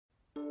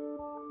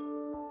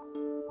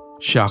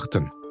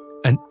Seachtain,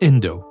 an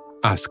Indo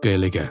as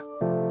Gaeilge.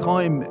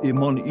 Táim I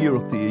mon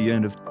iarachta I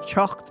dhéanamh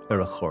teacht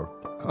ar a chorp,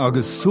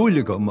 agus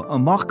súlagam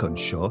amachchan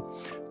seo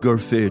gur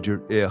féidir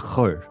é a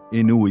chur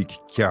in uig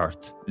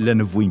ceart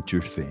lena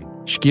bhaintear féin.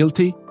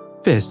 Scialtaí,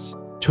 fis,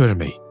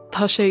 tuirmí.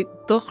 Tá sé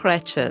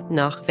dochreite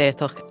nach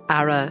bhéadach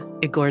ara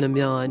I gcóna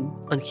meáin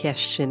an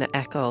cheist sin a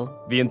eáil.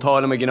 Bhí an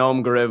tálam a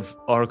gnám go raibh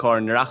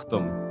áthacáir na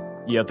reachtam.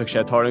 Íoteach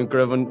sé táirn go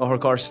raibh an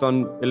áthacáir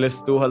san I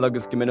list dúthal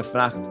agus go minic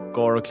freacht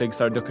gcóir a clig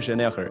sar ducha sin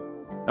éachair.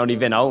 Ná ní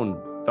bhín ann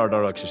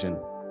dardarach sé sin.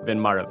 Bhín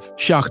marabh.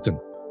 Seachtain.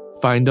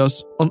 Find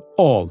us on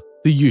all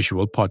the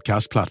usual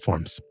podcast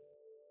platforms.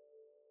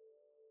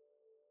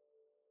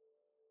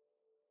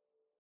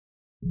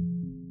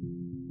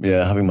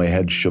 Yeah, having my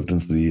head shoved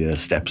into the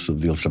steps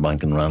of the Ulster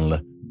Bank in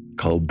Ranelagh,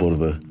 cold butt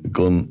of a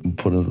gun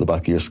put into the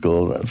back of your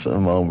skull, that's a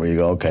moment where you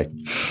go, okay,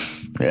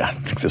 yeah, I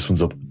think this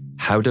one's up.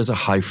 How does a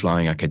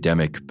high-flying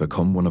academic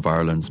become one of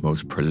Ireland's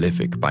most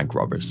prolific bank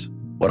robbers?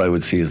 What I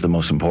would see as the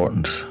most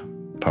important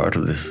part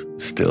of this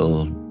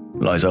still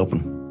lies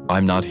open.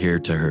 I'm Not Here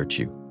to Hurt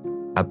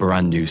You, a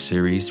brand new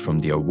series from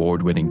the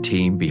award-winning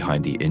team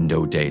behind the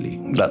Indo Daily.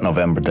 That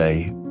November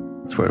day,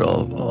 that's where it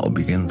all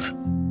begins.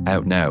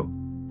 Out now,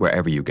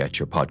 wherever you get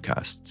your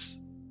podcasts.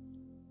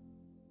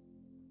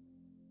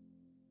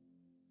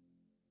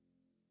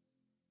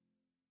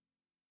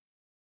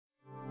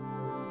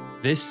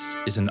 This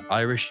is an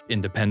Irish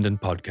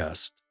independent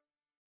podcast.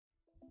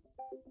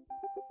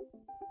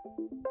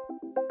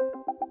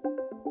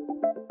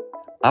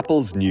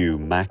 Apple's new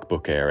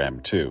MacBook Air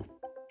M2.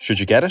 Should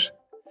you get it?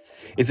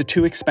 Is it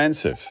too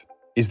expensive?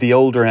 Is the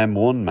older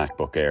M1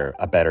 MacBook Air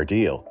a better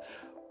deal?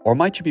 Or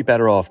might you be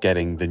better off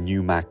getting the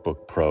new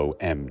MacBook Pro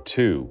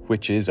M2,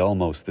 which is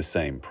almost the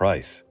same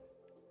price?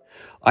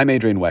 I'm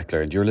Adrian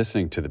Weckler, and you're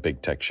listening to The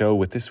Big Tech Show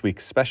with this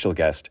week's special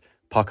guest,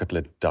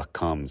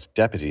 Pocketlit.com's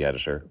deputy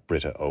editor,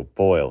 Britta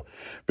O'Boyle.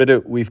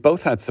 Britta, we've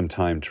both had some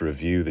time to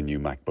review the new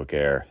MacBook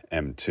Air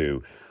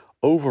M2.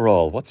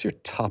 Overall, what's your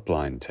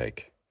top-line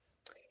take?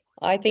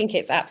 I think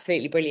it's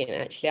absolutely brilliant,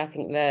 actually. I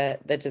think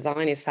the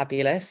design is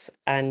fabulous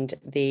and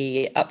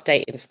the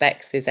update in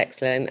specs is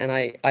excellent. And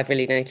I've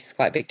really noticed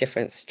quite a big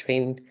difference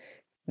between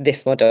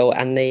this model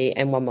and the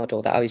M1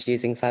 model that I was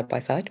using side by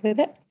side with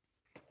it.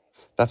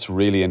 That's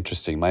really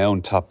interesting. My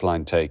own top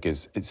line take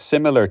is it's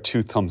similar,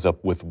 two thumbs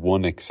up with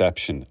one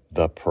exception,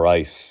 the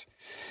price.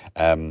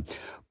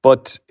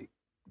 But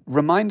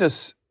remind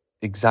us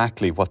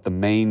exactly what the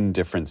main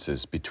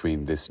differences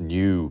between this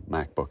new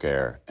MacBook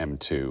Air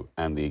M2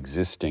 and the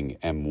existing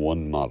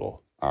M1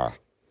 model are.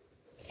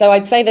 So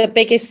I'd say the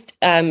biggest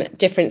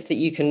difference that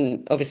you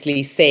can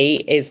obviously see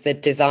is the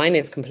design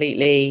is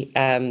completely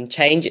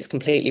changed. It's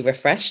completely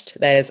refreshed.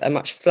 There's a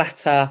much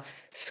flatter,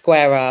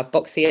 squarer,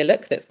 boxier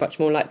look that's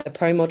much more like the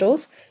Pro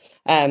models.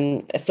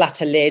 A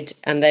flatter lid,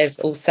 and there's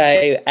also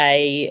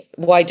a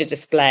wider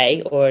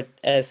display or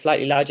a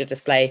slightly larger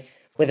display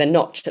with a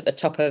notch at the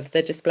top of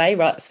the display,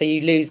 right? So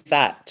you lose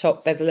that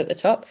top bezel at the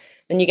top.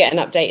 And you get an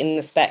update in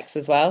the specs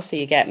as well. So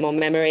you get more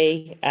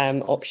memory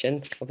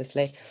option,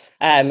 obviously.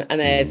 And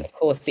there's, of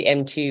course, the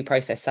M2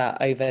 processor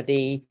over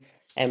the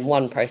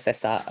M1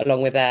 processor,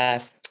 along with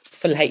a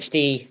full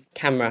HD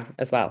camera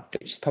as well,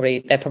 which is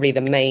probably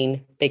the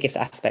main biggest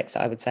aspects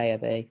that I would say are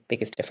the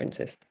biggest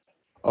differences.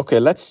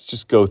 Okay, let's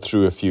just go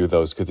through a few of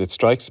those, because it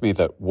strikes me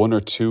that one or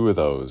two of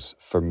those,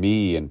 for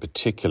me in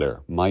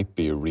particular, might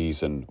be a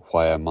reason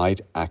why I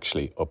might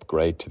actually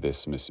upgrade to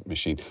this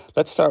machine.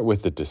 Let's start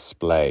with the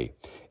display.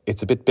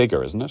 It's a bit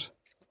bigger, isn't it?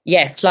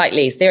 Yes,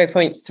 slightly,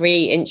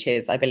 0.3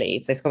 inches, I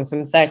believe. So it's gone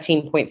from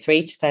 13.3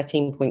 to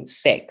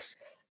 13.6,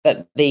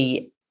 but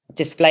the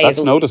display That's is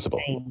also noticeable.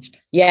 changed.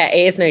 Yeah,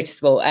 it is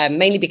noticeable,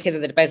 mainly because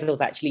of the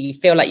bezels, actually. You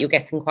feel like you're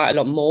getting quite a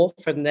lot more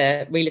from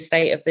the real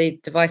estate of the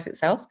device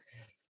itself,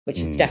 which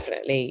is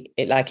definitely,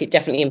 it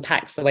definitely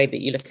impacts the way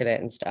that you look at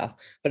it and stuff.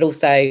 But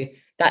also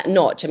that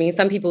notch, I mean,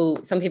 some people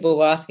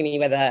were asking me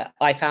whether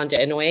I found it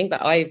annoying,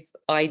 but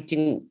I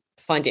didn't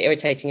find it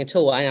irritating at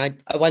all.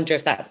 And I wonder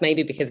if that's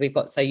maybe because we've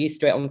got so used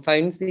to it on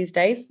phones these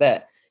days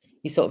that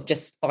you sort of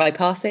just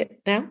bypass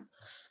it now.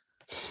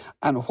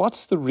 And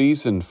what's the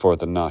reason for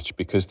the notch?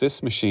 Because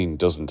this machine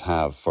doesn't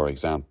have, for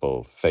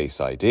example, Face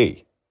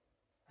ID.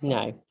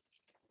 No.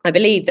 I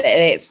believe that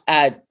it's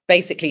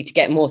basically to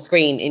get more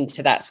screen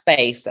into that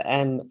space.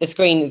 The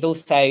screen is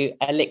also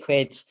a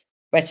liquid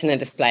retina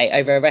display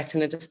over a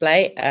retina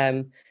display.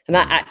 And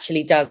that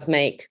actually does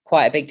make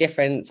quite a big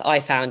difference, I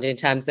found, in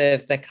terms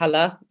of the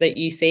colour that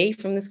you see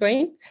from the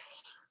screen.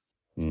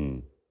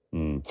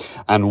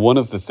 And one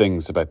of the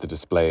things about the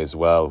display as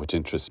well, which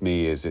interests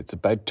me, is it's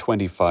about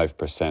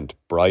 25%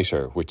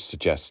 brighter, which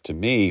suggests to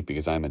me,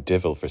 because I'm a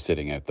divil for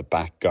sitting out the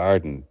back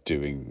garden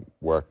doing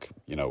work,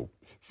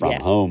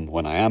 from home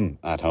when I am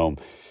at home,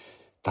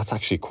 that's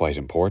actually quite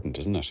important,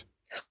 isn't it?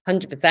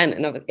 100%.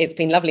 And it's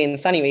been lovely and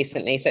sunny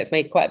recently, so it's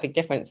made quite a big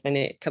difference when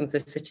it comes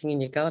to sitting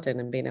in your garden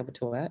and being able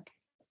to work.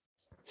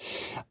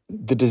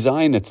 The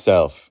design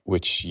itself,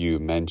 which you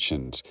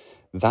mentioned,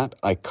 that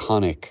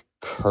iconic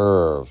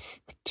curve,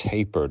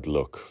 tapered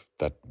look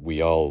that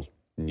we all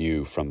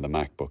knew from the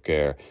MacBook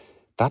Air,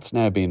 that's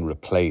now been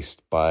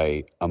replaced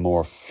by a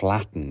more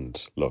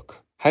flattened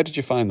look. How did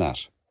you find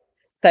that?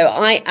 So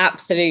I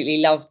absolutely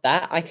loved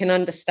that. I can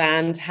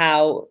understand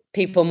how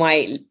people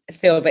might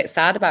feel a bit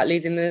sad about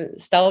losing the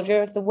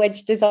nostalgia of the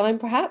wedge design,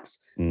 perhaps.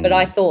 But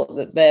I thought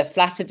that the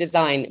flatter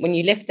design, when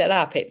you lift it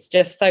up, it's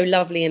just so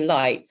lovely and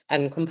light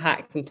and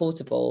compact and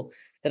portable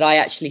that I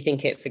actually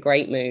think it's a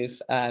great move.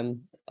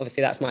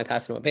 Obviously, that's my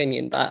personal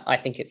opinion, but I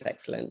think it's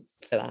excellent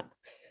for that.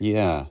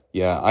 Yeah.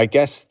 I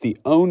guess the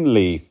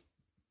only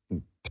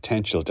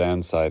potential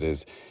downside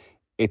is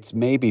it's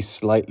maybe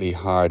slightly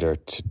harder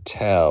to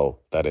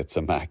tell that it's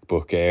a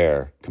MacBook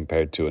Air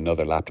compared to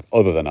another laptop,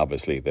 other than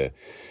obviously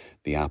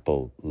the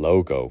Apple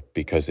logo,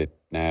 because it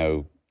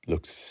now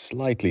looks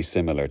slightly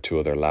similar to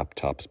other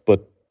laptops.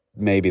 But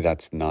maybe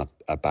that's not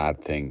a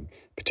bad thing,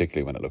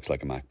 particularly when it looks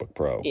like a MacBook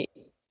Pro.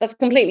 That's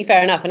completely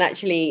fair enough. And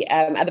actually,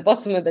 at the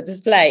bottom of the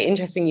display,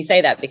 interesting you say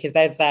that, because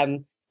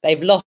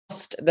they've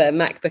lost the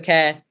MacBook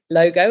Air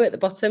logo at the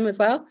bottom as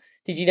well.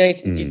 Did you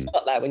notice? Did you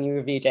spot that when you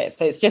reviewed it?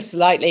 So it's just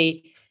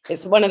slightly.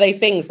 It's one of those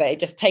things that it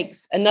just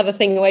takes another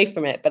thing away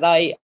from it. But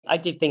I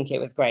did think it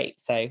was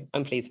great. So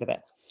I'm pleased with it.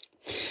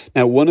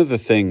 Now, one of the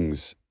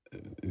things,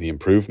 the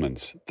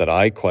improvements that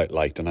I quite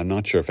liked, and I'm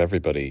not sure if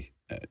everybody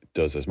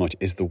does as much,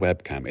 is the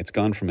webcam. It's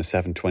gone from a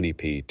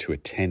 720p to a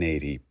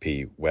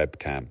 1080p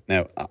webcam.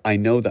 Now, I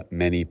know that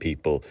many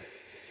people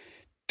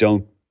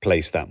don't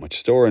place that much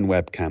store in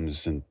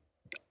webcams and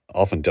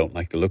often don't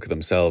like the look of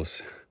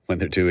themselves when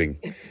they're doing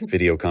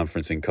video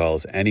conferencing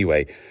calls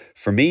anyway.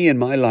 For me, in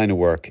my line of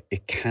work,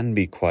 it can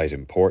be quite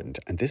important.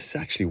 And this is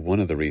actually one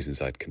of the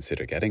reasons I'd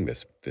consider getting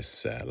this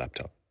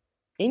laptop.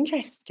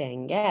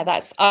 Interesting. Yeah,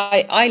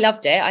 I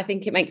loved it. I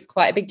think it makes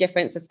quite a big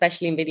difference,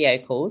 especially in video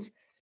calls,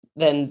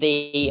 than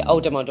the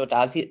older model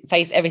does. You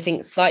face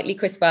everything slightly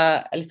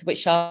crisper, a little bit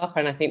sharper,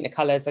 and I think the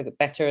colours are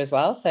better as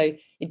well. So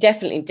it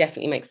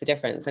definitely makes a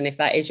difference. And if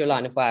that is your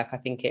line of work, I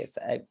think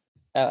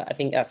I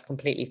think that's a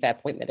completely fair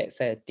point that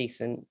it's a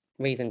decent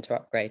reason to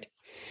upgrade.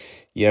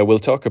 Yeah, we'll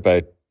talk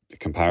about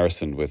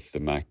comparison with the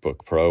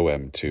MacBook Pro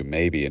M2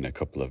 maybe in a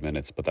couple of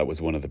minutes, but that was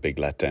one of the big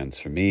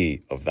letdowns for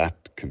me of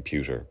that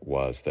computer,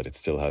 was that it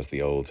still has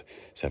the old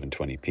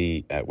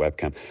 720p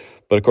webcam.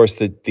 But of course,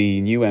 the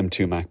new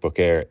M2 MacBook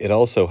Air, it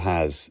also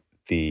has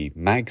the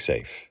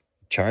MagSafe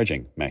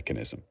charging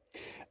mechanism.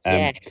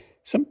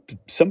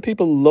 Some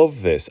people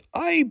love this.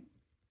 I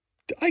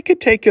could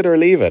take it or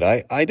leave it.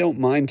 I don't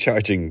mind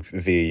charging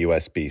via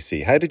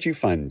USB-C. How did you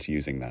find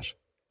using that?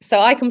 So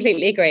I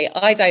completely agree.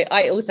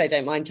 I also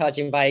don't mind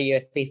charging via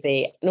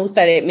USB-C. And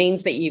also it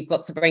means that you've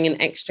got to bring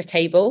an extra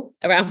cable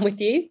around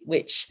with you,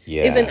 which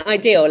isn't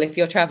ideal if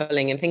you're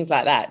traveling and things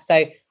like that.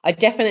 So I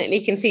definitely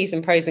can see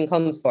some pros and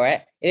cons for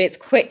it. It's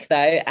quick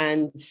though,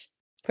 and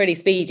pretty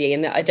speedy.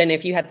 And I don't know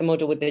if you had the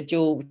model with the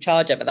dual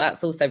charger, but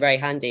that's also very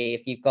handy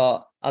if you've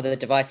got other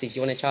devices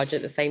you want to charge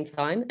at the same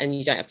time and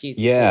you don't have to use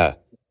the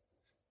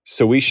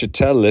So we should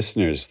tell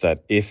listeners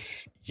that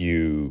if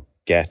you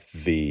get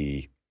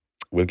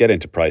we'll get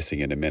into pricing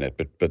in a minute,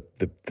 but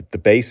the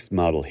base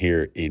model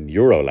here in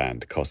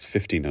Euroland costs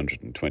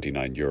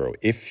 €1,529.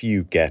 If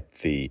you get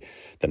the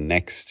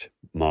next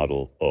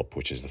model up,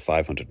 which is the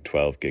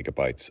 512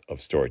 gigabytes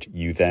of storage,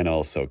 you then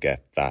also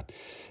get that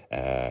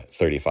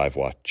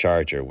 35-watt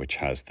charger, which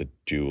has the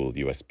dual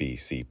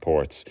USB-C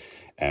ports.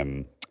 But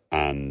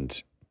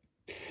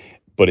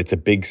it's a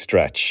big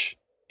stretch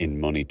in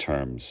money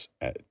terms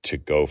to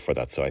go for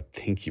that. So I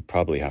think you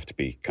probably have to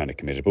be kind of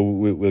committed, but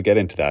we'll get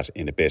into that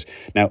in a bit.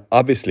 Now,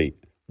 obviously,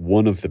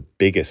 one of the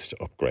biggest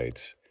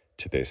upgrades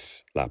to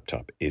this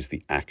laptop is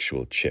the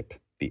actual chip,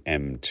 the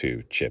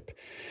M2 chip.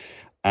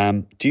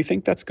 Do you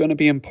think that's going to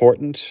be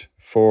important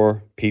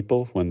for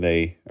people when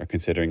they are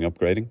considering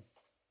upgrading?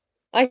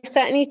 I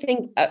certainly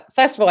think,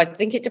 first of all, I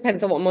think it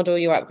depends on what model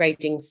you're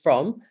upgrading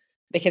from,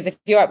 because if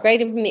you're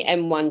upgrading from the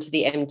M1 to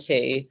the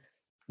M2,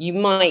 you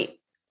might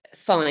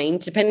find,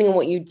 depending on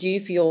what you do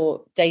for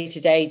your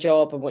day-to-day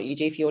job and what you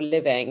do for your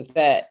living,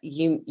 that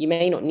you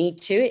may not need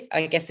to.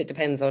 I guess it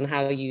depends on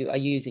how you are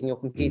using your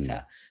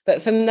computer.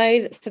 But for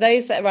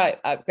those that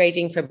are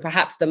upgrading from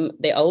perhaps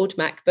the old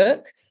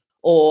MacBook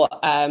or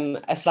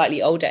a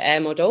slightly older Air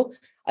model,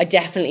 I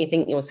definitely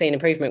think you'll see an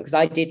improvement, because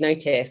I did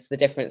notice the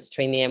difference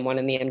between the M1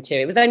 and the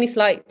M2. It was only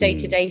slight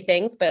day-to-day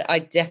things, but I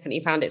definitely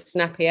found it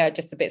snappier,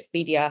 just a bit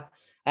speedier.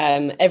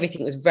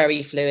 Everything was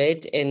very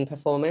fluid in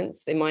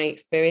performance, in my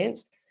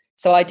experience.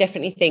 So I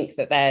definitely think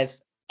that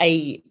there's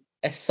a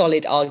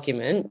solid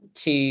argument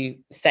to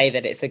say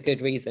that it's a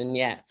good reason,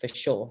 for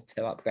sure,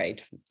 to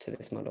upgrade to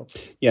this model.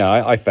 Yeah,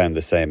 I found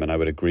the same, and I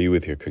would agree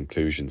with your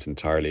conclusions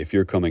entirely. If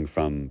you're coming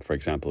from, for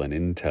example, an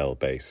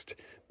Intel-based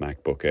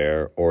MacBook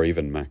Air or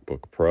even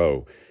MacBook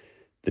Pro,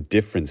 the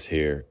difference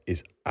here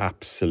is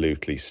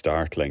absolutely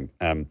startling.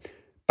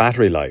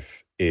 Battery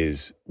life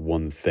is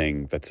one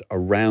thing that's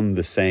around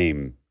the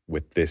same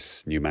with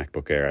this new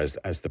MacBook Air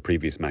as the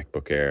previous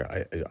MacBook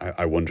Air.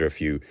 I wonder if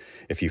you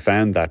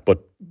found that.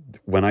 But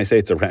when I say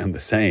it's around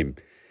the same,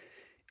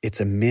 it's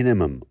a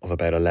minimum of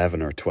about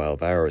 11 or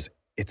 12 hours.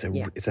 It's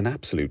an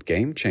absolute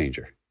game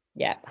changer.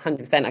 Yeah,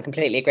 100%. I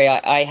completely agree.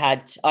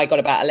 I got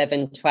about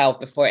 11, 12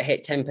 before it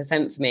hit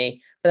 10% for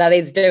me. But that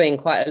is doing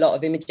quite a lot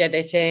of image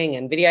editing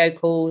and video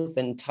calls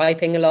and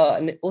typing a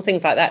lot and all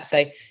things like that.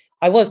 So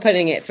I was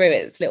putting it through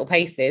its little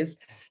paces.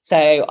 So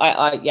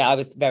I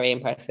was very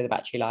impressed with the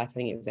battery life. I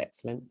think it was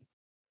excellent.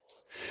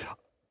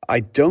 I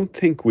don't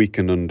think we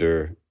can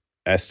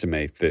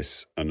underestimate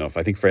this enough.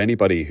 I think for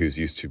anybody who's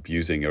used to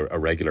using a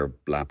regular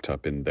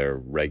laptop in their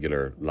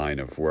regular line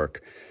of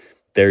work,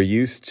 they're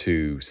used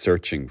to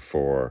searching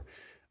for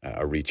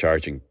a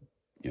recharging,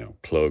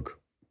 plug,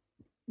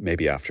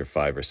 maybe after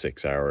 5 or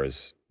 6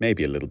 hours,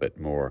 maybe a little bit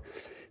more.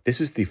 This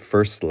is the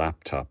first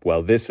laptop.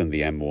 Well, this and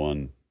the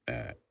M1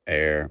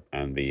 Air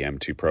and the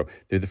M2 Pro,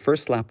 they're the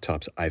first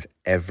laptops I've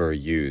ever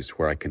used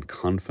where I can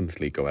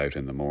confidently go out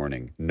in the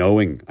morning,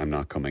 knowing I'm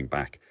not coming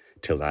back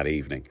till that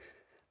evening,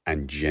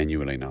 and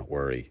genuinely not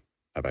worry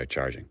about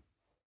charging.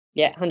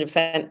 Yeah,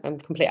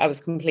 100%. I was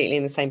completely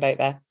in the same boat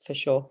there, for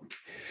sure.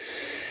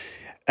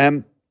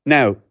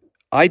 Now,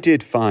 I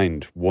did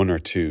find one or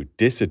two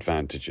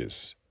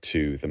disadvantages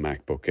to the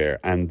MacBook Air,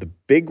 and the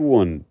big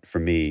one for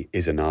me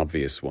is an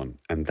obvious one,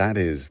 and that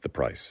is the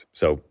price.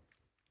 So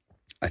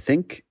I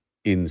think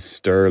in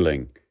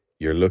sterling,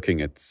 you're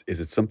looking at,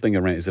 is it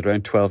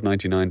around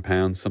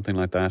 £12.99, something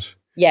like that?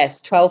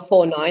 Yes,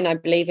 12.49, I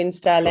believe, in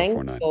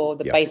sterling for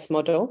the base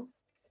model.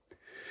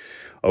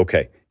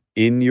 Okay.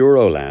 In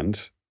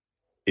Euroland,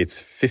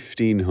 it's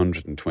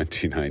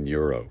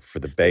 €1,529 for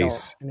the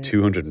base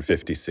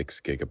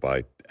 256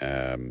 gigabyte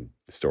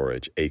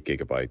storage, 8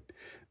 gigabyte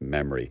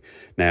memory.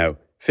 Now,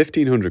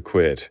 1,500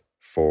 quid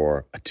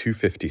for a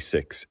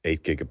 256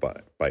 8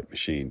 gigabyte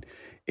machine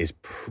is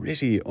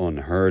pretty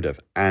unheard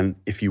of. And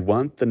if you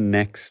want the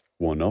next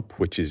one up,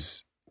 which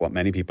is what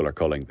many people are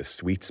calling the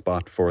sweet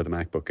spot for the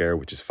MacBook Air,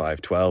 which is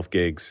 512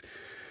 gigs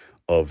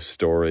of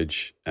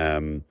storage,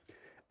 and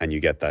you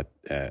get that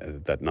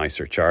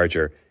nicer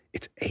charger,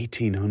 it's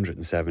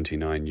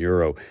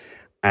 €1,879.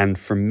 And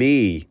for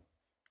me,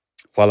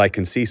 while I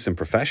can see some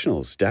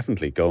professionals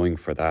definitely going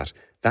for that,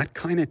 that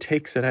kind of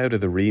takes it out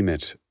of the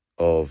remit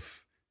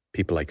of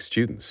people like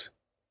students.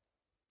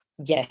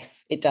 Yes,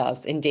 it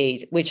does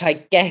indeed, which I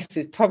guess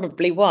is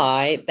probably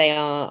why they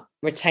are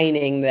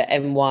retaining the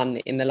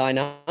M1 in the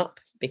lineup,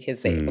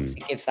 because it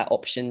obviously gives that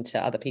option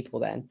to other people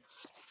then.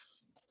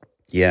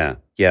 Yeah.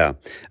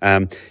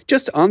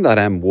 Just on that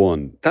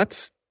M1,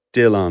 that's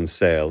still on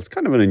sale. It's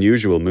kind of an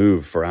unusual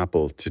move for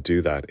Apple to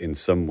do that in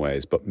some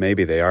ways, but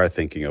maybe they are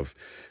thinking of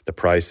the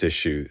price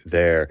issue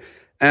there.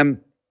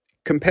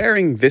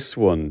 Comparing this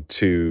one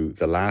to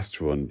the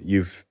last one,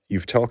 you've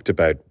talked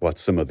about what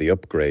some of the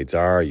upgrades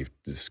are. You've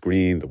the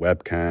screen, the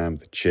webcam,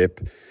 the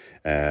chip,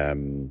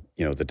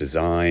 the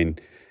design.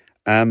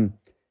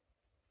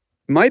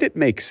 Might it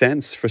make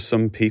sense for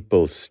some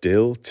people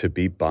still to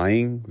be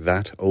buying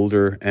that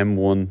older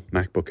M1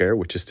 MacBook Air,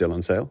 which is still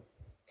on sale?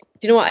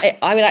 Do you know what?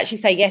 I would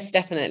actually say yes,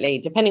 definitely.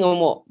 Depending on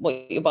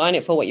what you're buying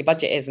it for, what your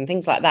budget is and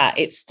things like that,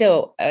 it's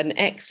still an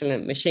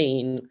excellent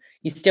machine.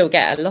 You still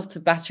get a lot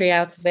of battery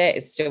out of it.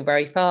 It's still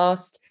very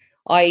fast.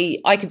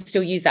 I could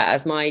still use that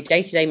as my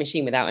day-to-day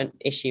machine without an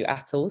issue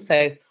at all.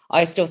 So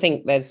I still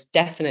think there's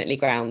definitely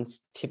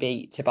grounds to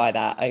buy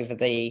that over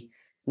the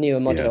newer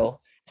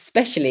model,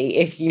 especially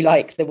if you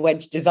like the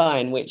wedge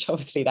design, which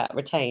obviously that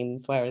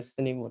retains, whereas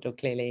the new model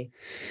clearly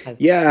has.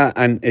 Yeah,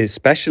 and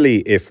especially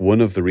if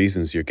one of the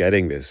reasons you're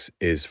getting this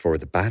is for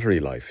the battery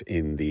life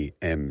in the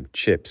M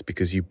chips,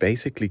 because you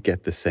basically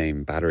get the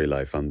same battery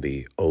life on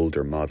the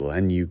older model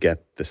and you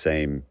get the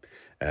same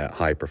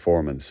high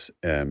performance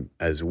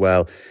as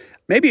well.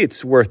 Maybe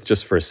it's worth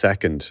just for a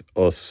second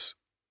us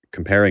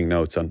comparing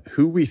notes on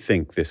who we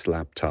think this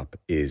laptop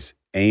is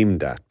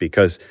aimed at,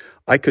 because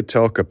I could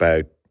talk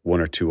about one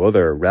or two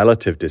other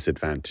relative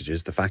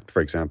disadvantages. The fact,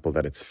 for example,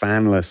 that it's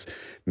fanless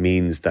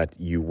means that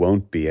you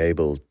won't be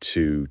able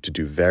to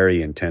do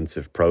very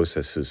intensive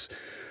processes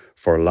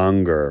for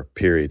longer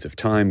periods of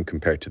time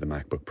compared to the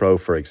MacBook Pro,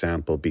 for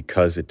example.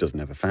 Because it doesn't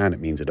have a fan,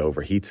 it means it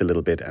overheats a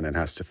little bit and it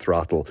has to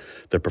throttle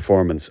the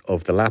performance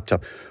of the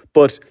laptop.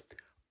 But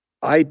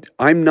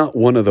I'm not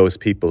one of those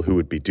people who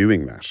would be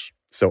doing that.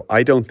 So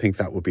I don't think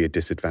that would be a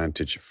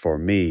disadvantage for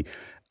me.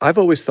 I've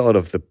always thought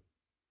of the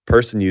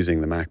person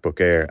using the MacBook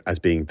Air as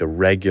being the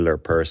regular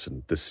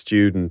person, the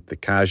student, the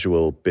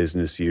casual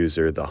business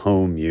user, the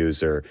home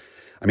user.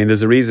 I mean,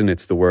 there's a reason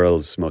it's the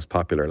world's most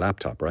popular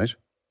laptop, right?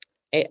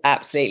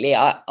 Absolutely.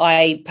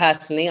 I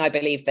personally, I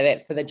believe that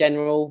it's for the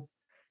general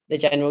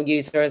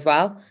user as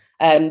well.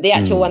 The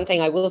actual one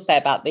thing I will say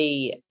about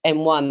the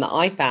M1 that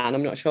I found,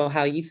 I'm not sure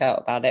how you felt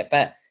about it,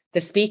 but the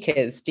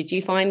speakers, did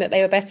you find that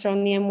they were better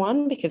on the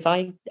M1? Because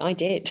I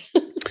did.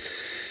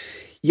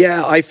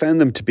 Yeah, I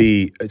found them to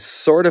be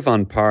sort of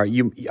on par.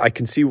 I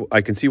can see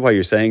why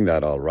you're saying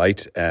that. All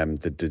right,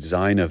 the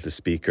design of the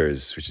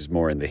speakers, which is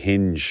more in the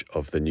hinge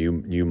of the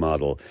new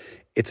model,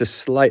 it's a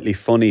slightly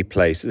funny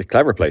place. It's a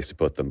clever place to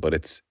put them, but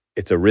it's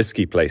a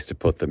risky place to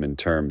put them in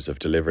terms of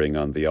delivering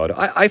on the audio.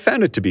 I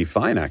found it to be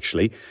fine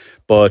actually,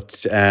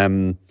 but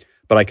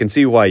I can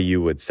see why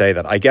you would say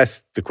that. I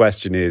guess the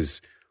question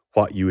is,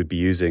 what you would be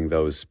using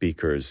those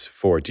speakers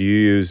for. Do you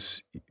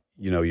use,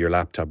 your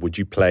laptop? Would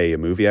you play a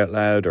movie out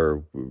loud,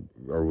 or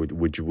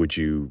would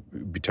you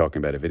be talking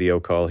about a video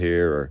call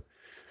here? Or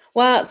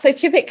well, so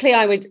typically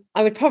I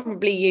would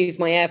probably use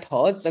my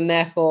AirPods, and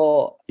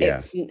therefore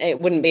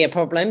it wouldn't be a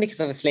problem because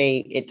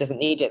obviously it doesn't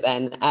need it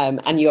then.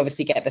 And you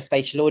obviously get the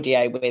spatial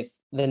audio with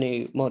the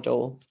new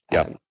model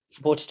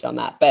supported on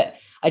that. But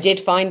I did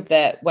find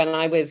that when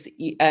I was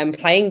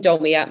playing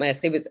Dolby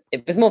Atmos,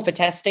 it was more for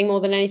testing more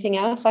than anything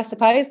else, I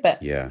suppose.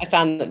 But I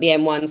found that the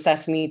M1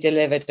 certainly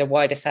delivered a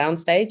wider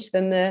soundstage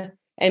than the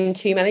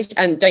M2 managed.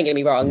 And don't get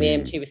me wrong, the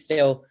M2 was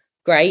still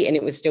great, and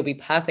it would still be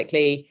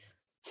perfectly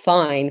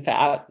fine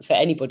for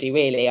anybody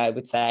really, I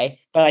would say.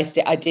 But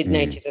I did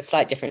notice a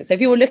slight difference. So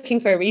if you were looking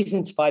for a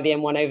reason to buy the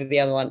M1 over the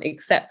other one,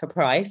 except for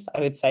price,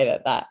 I would say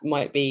that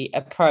might be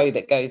a pro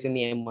that goes in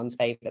the M1's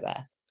favour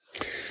there.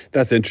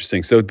 That's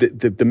interesting. So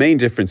the main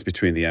difference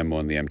between the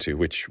M1 and the M2,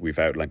 which we've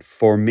outlined,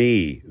 for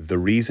me, the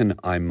reason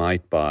I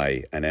might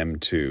buy an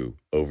M2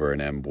 over an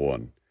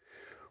M1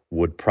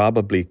 would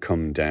probably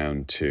come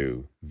down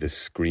to the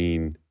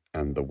screen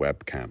and the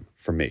webcam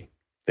for me.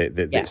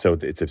 So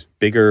it's a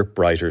bigger,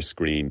 brighter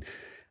screen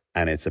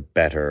and it's a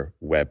better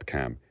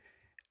webcam.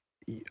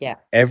 Yeah.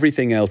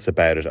 Everything else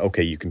about it,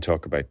 okay, you can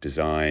talk about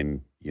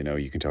design,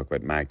 you can talk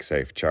about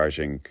MagSafe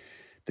charging,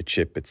 the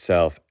chip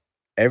itself.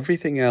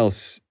 Everything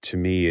else to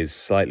me is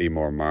slightly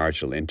more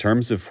marginal in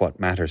terms of what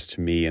matters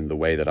to me in the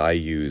way that I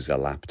use a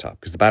laptop,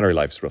 because the battery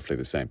life is roughly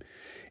the same.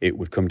 It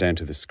would come down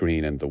to the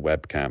screen and the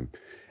webcam.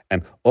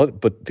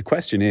 But the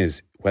question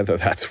is whether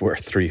that's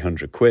worth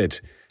 300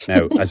 quid.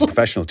 Now, as a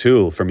professional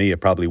tool, for me,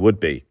 it probably would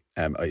be,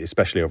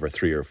 especially over a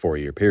 3 or 4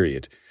 year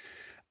period.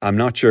 I'm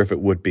not sure if it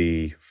would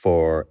be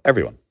for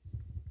everyone.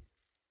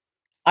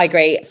 I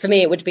agree. For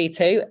me, it would be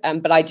too.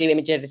 But I do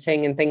image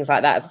editing and things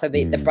like that. So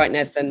the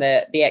brightness and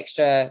the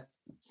extra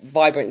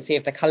vibrancy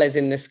of the colours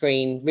in the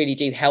screen really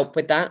do help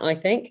with that, I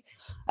think.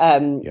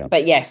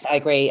 But yes, I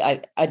agree.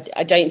 I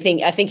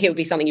think it would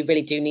be something you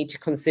really do need to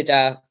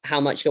consider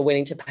how much you're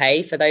willing to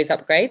pay for those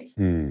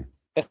upgrades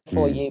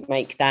before you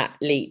make that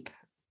leap.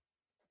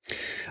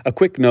 A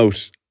quick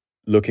note,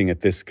 looking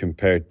at this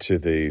compared to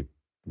the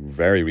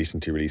very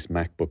recently released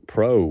MacBook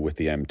Pro with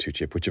the M2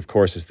 chip, which of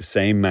course is the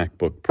same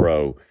MacBook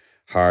Pro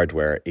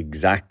hardware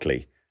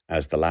exactly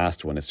as the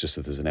last one. It's just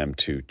that there's an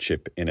M2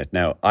 chip in it.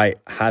 Now, I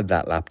had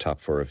that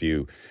laptop for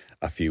review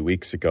a few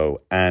weeks ago,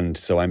 and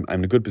so I'm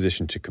in a good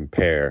position to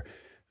compare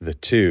the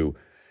two.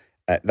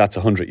 That's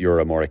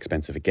 €100 more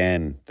expensive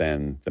again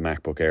than the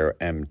MacBook Air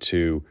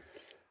M2.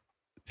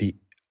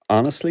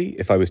 Honestly,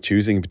 if I was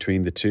choosing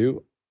between the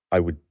two, I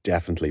would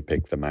definitely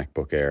pick the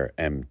MacBook Air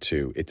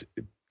M2. It's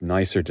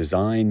nicer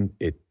design.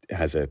 It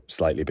has a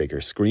slightly bigger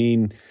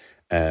screen.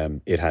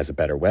 It has a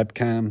better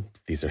webcam.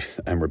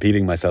 I'm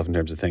repeating myself in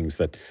terms of things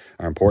that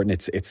are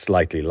important. It's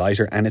slightly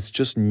lighter and it's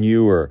just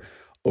newer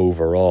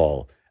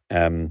overall.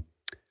 I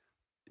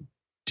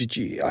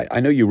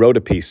know you wrote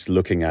a piece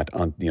looking at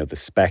the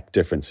spec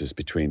differences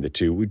between the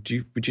two. Would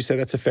you say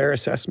that's a fair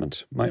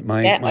assessment?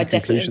 My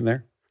conclusion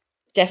there?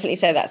 Definitely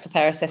say that's a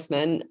fair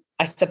assessment.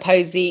 I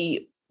suppose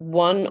the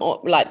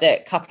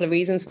couple of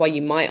reasons why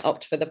you might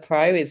opt for the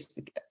Pro is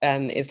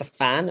the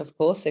fan, of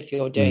course, if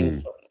you're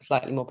doing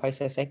slightly more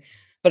processing,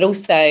 but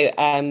also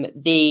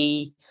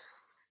it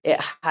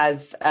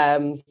has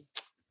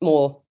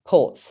more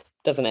ports,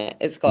 doesn't it?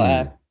 It's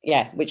got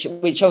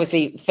which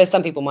obviously for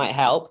some people might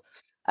help.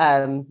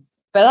 But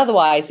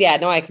otherwise,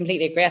 I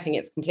completely agree. I think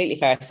it's a completely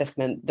fair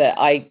assessment that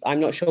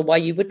I'm not sure why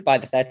you would buy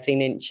the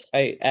 13-inch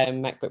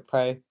MacBook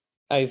Pro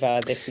over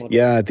this model.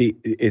 Yeah,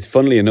 it's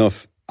funnily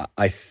enough,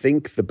 I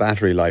think the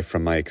battery life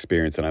from my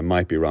experience, and I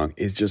might be wrong,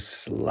 is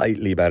just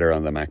slightly better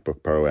on the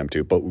MacBook Pro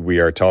M2, but we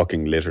are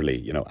talking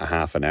literally, a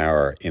half an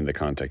hour in the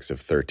context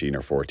of 13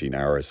 or 14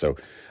 hours. So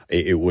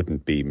it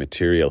wouldn't be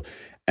material.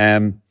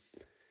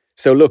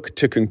 So look,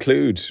 to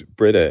conclude,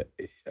 Britta,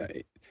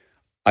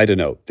 I don't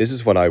know. This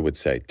is what I would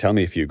say. Tell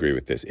me if you agree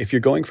with this. If you're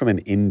going from an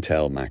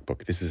Intel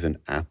MacBook, this is an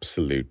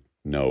absolute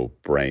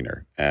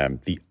no-brainer.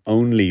 The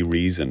only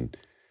reason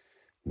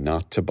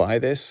not to buy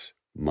this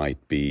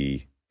might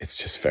be it's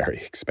just very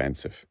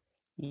expensive.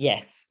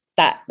 Yes,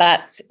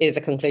 that is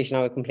a conclusion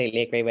I would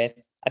completely agree with.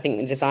 I think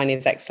the design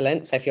is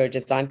excellent. So if you're a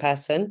design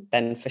person,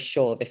 then for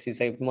sure this is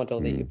a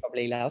model that you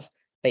probably love.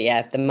 But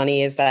yeah, the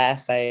money is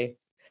there. So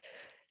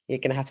you're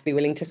going to have to be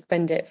willing to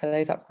spend it for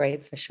those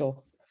upgrades for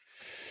sure.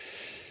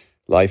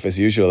 Life as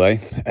usual, eh?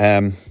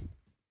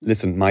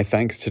 Listen, my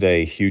thanks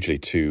today hugely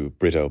to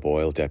Britta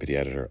O'Boyle, Deputy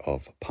Editor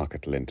of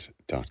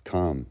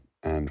PocketLint.com.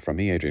 And from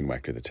me, Adrian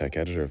Weckler, the Tech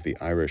Editor of the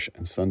Irish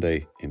and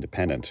Sunday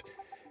Independent.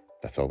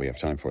 That's all we have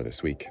time for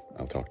this week.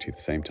 I'll talk to you at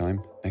the same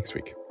time next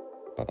week.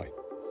 Bye-bye.